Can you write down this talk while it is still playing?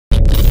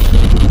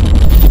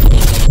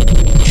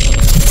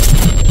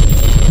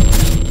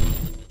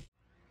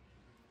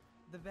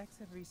Vex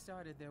have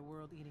restarted their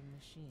world-eating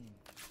machine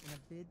in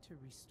a bid to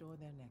restore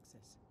their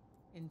Nexus.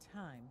 In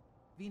time,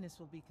 Venus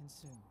will be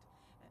consumed.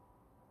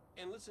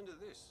 And listen to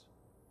this.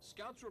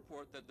 Scouts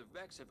report that the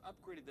Vex have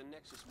upgraded the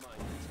Nexus Mind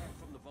to attack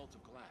from the Vault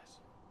of Glass.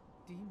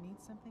 Do you need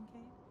something,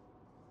 Cade?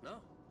 No.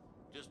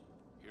 Just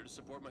here to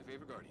support my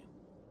favorite Guardian.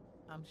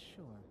 I'm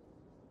sure.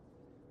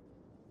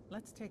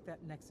 Let's take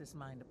that Nexus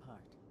Mind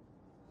apart.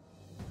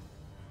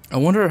 I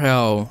wonder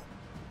how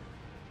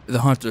the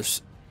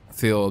Hunters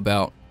feel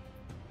about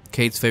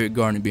Cade's favorite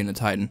Guardian being a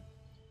Titan.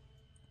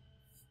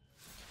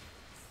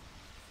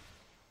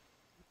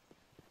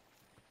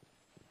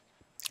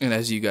 And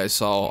as you guys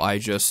saw, I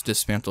just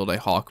dismantled a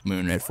Hawk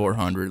Moon at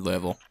 400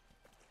 level.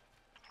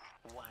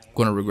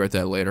 Gonna regret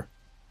that later.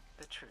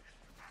 The truth.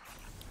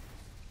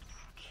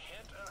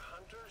 Can't a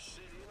hunter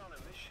sit in on a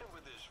mission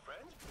with his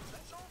friends?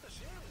 That's all this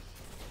is.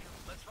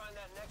 Let's find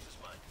that Nexus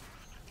Mind.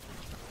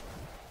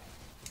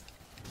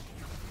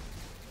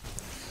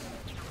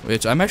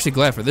 Which I'm actually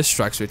glad for this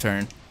strike's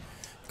return,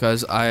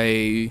 because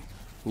I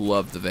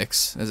love the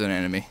Vex as an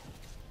enemy.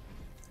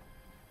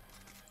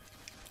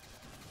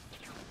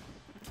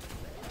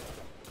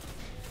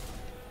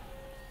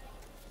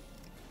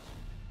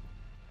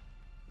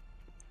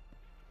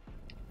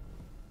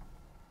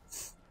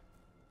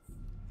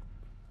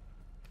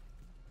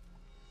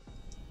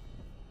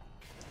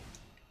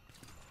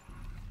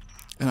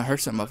 And I heard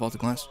something about Vault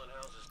of Glass.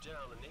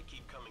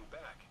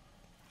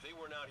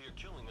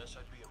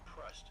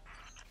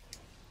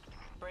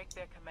 Break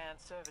their command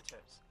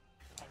servitors,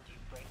 and you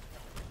break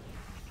them.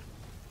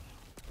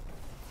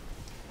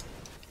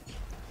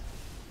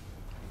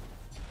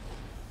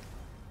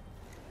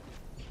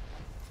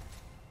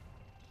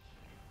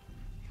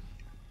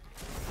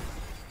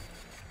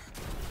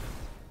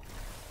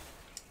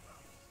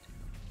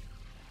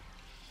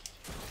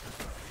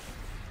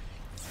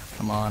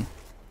 Come on.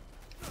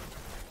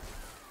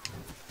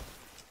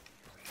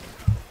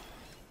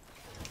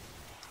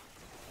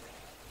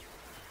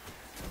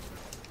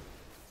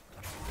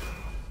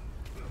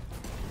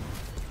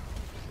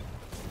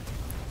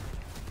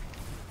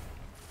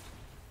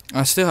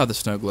 I still have the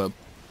snow globe.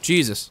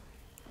 Jesus.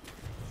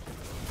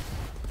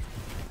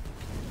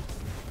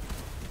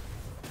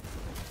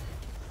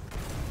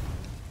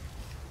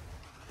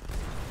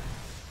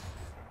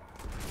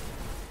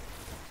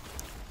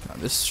 God,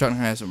 this shotgun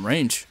has some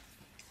range.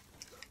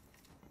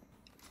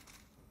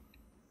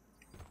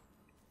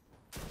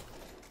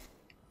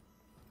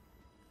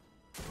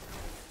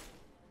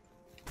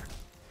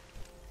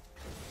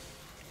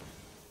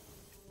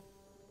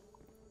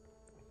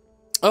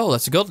 Oh,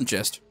 that's a golden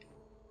chest.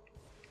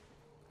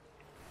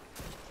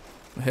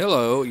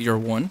 Hello, you're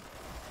one.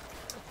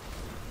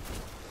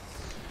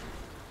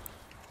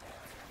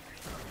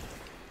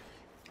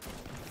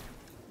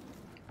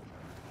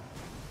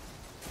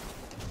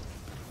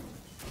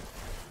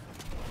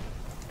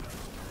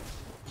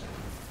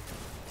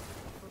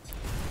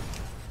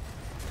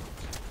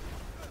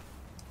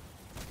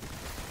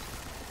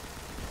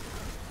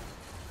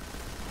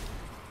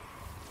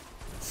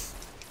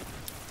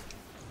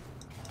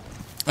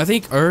 I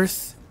think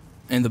Earth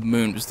and the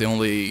Moon was the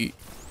only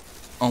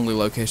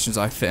locations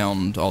I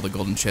found all the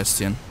golden chests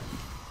in.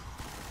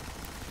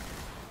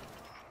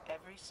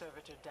 Every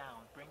servitor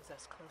down brings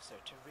us closer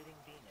to ridding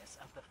Venus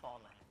of the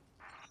fallen.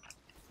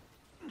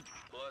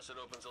 Plus, it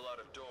opens a lot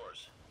of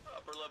doors.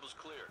 Upper level's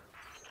clear.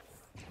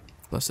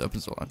 Plus, it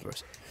opens a lot of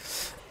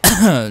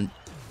doors.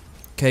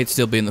 Cade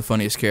still being the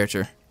funniest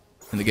character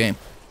in the game.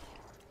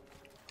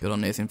 Good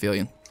on Nathan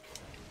Fillion.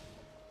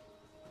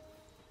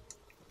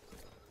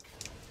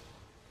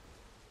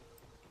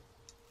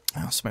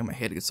 I'll smack my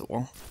head against the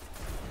wall.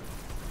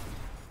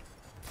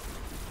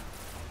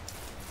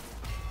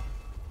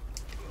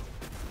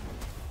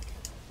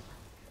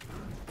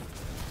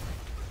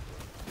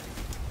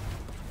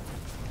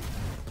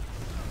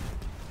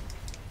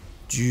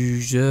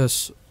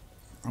 Jesus.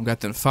 I've got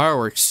them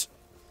fireworks.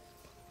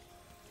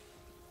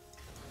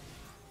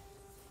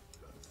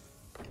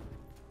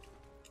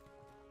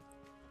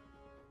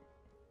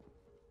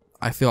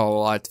 I feel a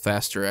lot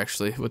faster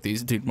actually with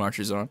these dude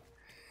marchers on.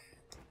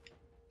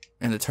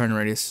 And the turn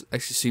radius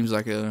actually seems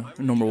like a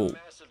normal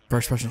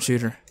first-person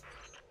shooter.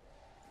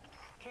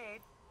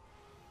 Cade,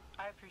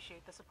 I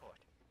appreciate the support,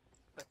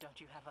 but don't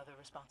you have other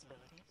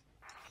responsibilities?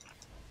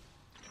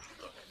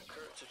 Look, the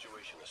current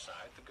situation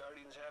aside, the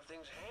Guardians have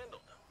things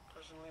handled.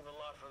 Doesn't leave a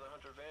lot for the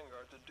Hunter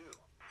Vanguard to do.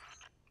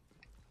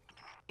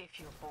 If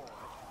you're bored,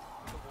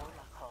 the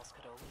Warlock halls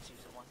could always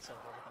use a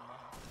once-over with a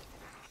mom.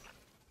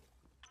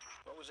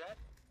 What was that?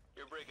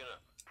 You're breaking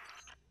up.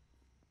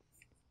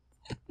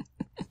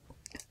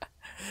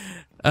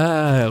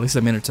 At least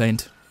I'm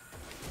entertained.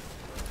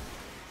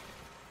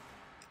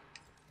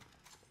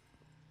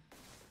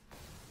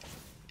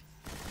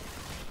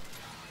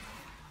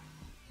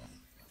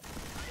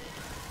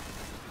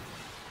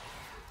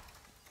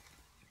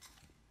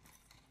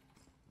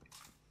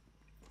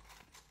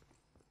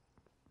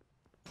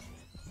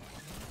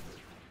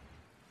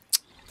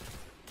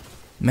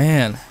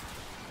 Man,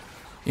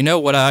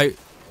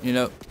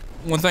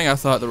 one thing I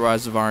thought the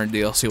Rise of Iron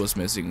DLC was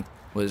missing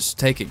was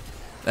taking.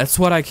 That's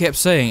what I kept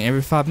saying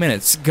every 5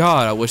 minutes.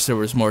 God, I wish there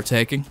was more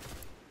taking.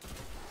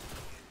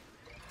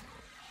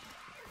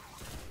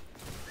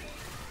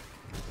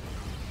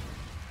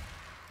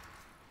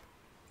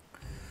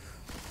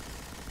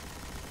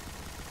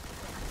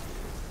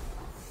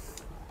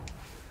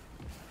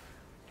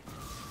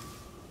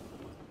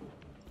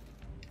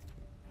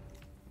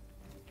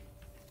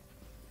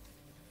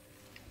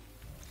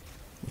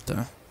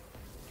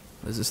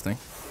 What is this thing?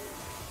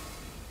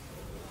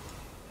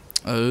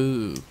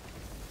 Oh.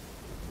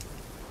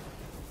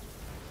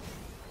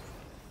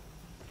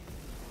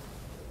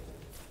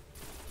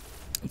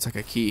 It's like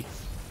a key.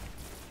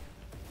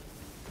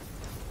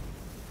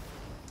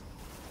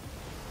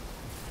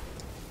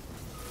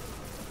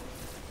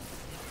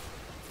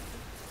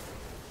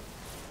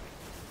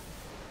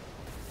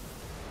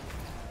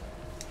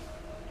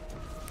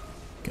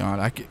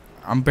 God,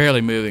 I'm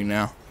barely moving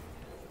now.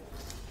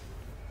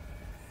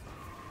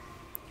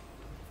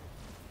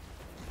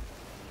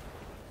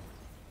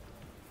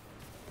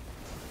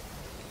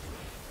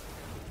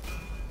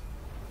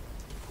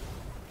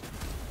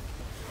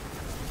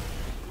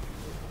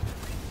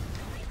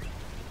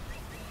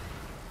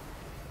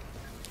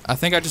 I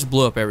think I just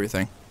blew up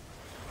everything.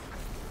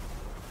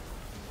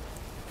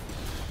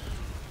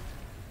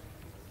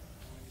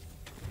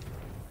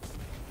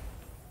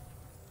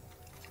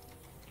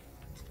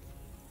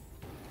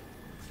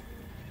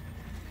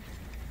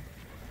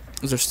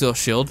 Is there still a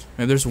shield?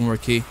 Maybe there's one more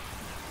key.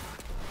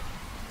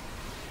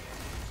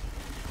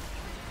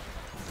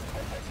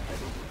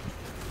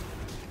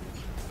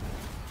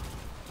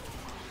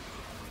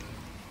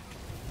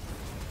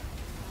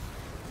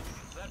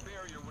 That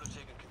barrier would have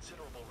taken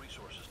considerable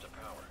resources to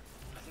power.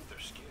 I think they're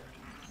scared.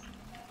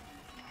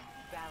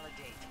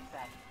 Validate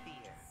that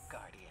fear,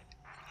 Guardian.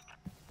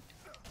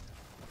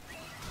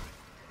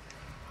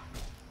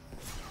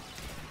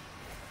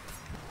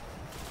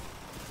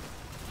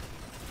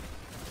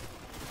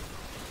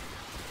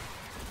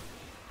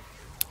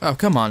 Oh,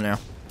 come on now.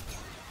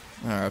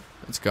 Alright,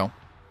 let's go.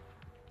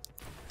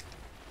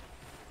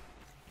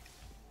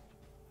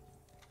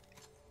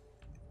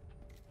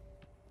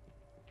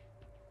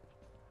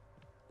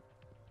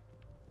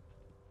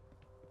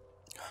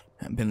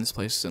 I haven't been in this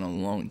place in a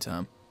long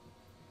time.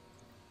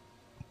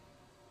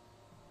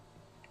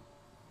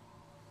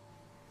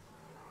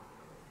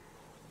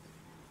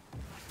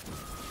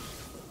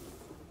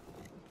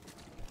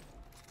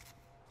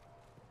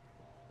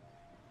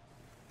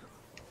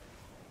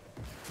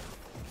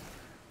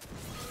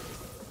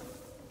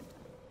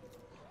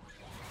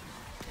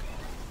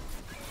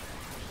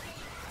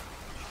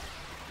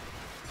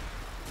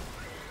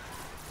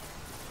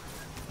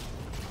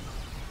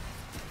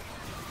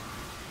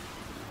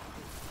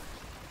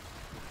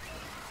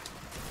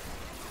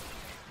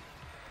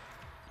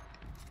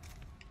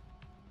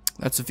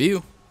 That's a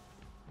view.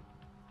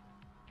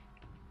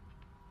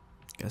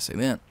 Gotta say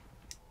that.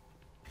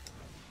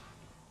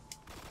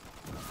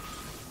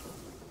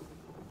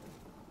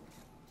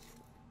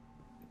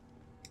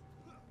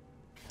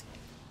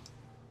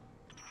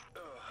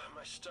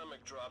 My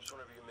stomach drops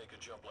whenever you make a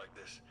jump like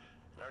this.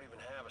 And I don't even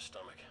have a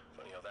stomach.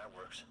 Funny how that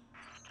works.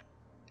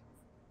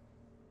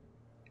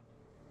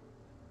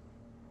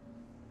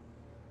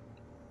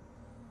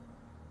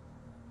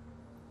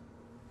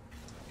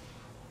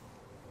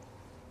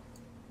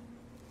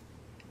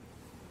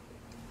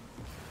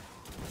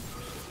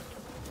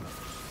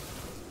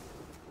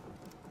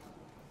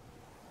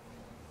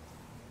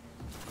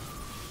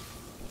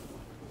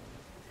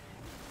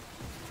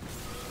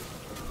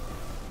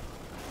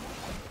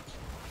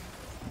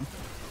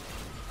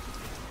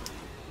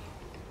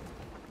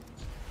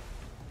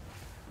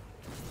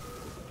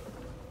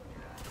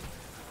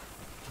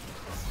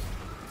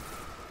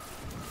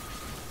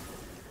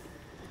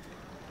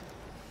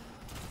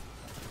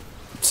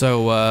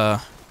 So,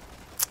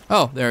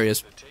 oh, there he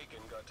is. The Taken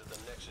got to the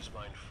Nexus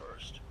Mind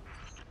first.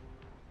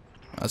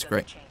 That's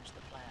great. Change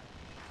the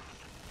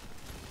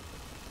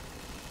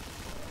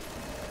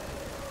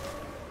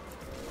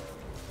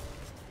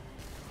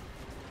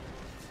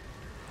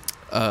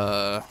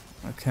plan.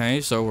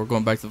 Okay, so we're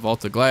going back to the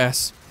Vault of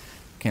Glass.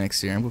 Mechanic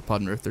Serum with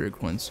Pod Nerf 30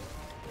 coins.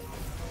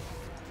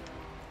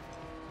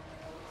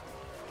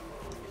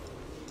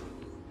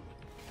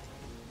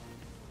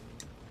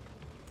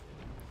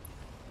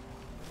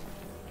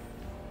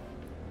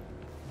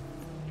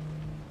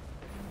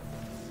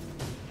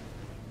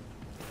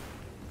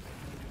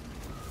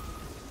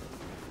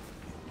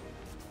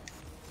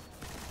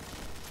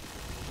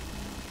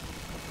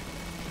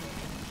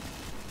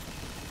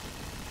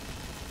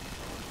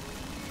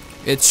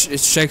 It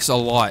shakes a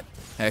lot,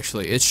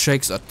 actually. It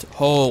shakes a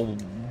whole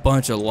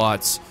bunch of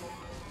lots.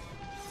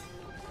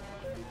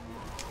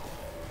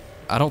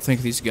 I don't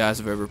think these guys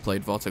have ever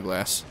played Vault of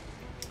Glass.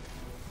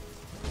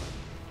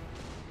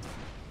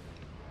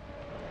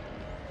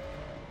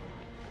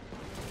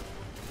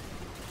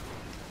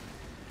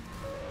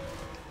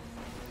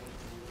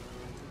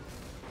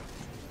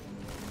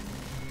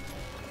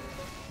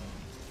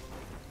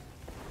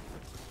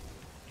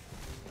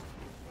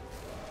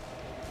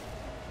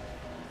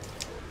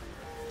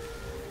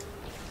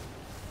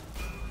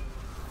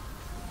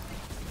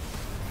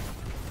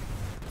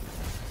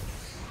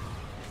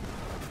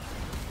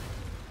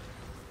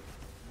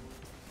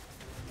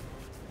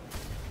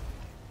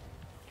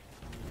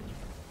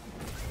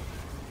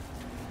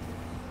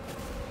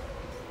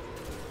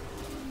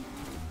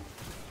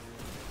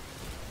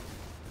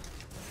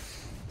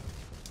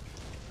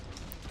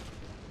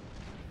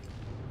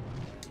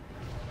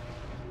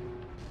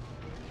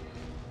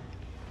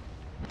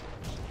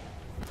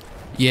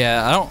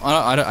 Yeah,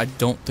 I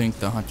don't think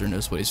the hunter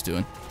knows what he's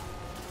doing.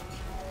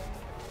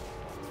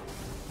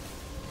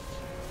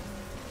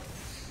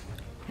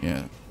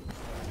 Yeah.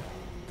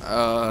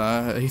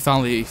 He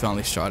finally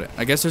shot it.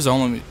 I guess there's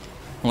only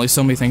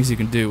so many things you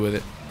can do with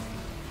it.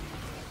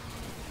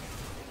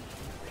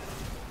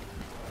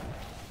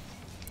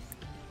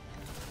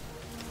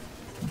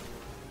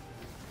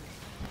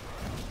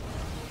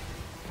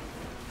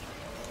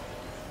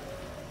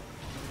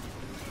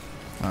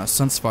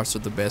 Sunspots are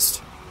the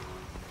best.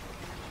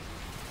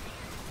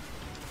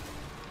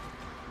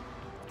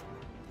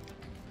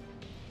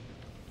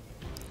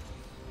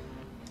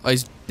 Oh,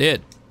 he's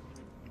dead.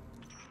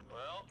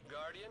 Well,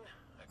 Guardian,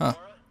 Huh.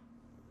 Akora,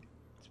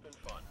 it's been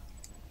fun.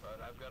 But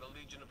I've got a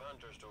legion of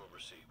hunters to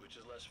oversee, which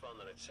is less fun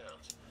than it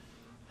sounds.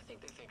 I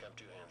think they think I'm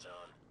too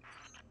hands-on.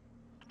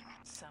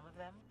 Some of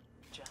them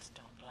just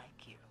don't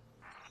like you.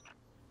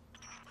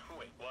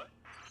 Wait, what?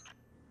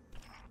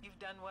 You've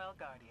done well,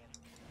 Guardian.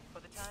 For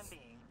the time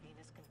being,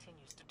 Venus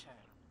continues to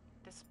turn,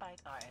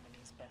 despite our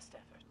enemy's best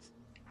efforts.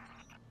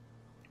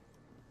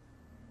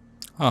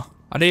 Oh,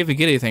 I didn't even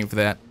get anything for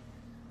that.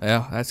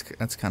 Yeah,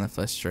 that's kind of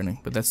frustrating,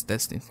 but that's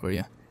Destiny for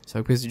you. So I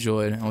hope you guys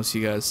enjoyed, and I'll see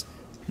you guys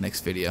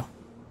next video.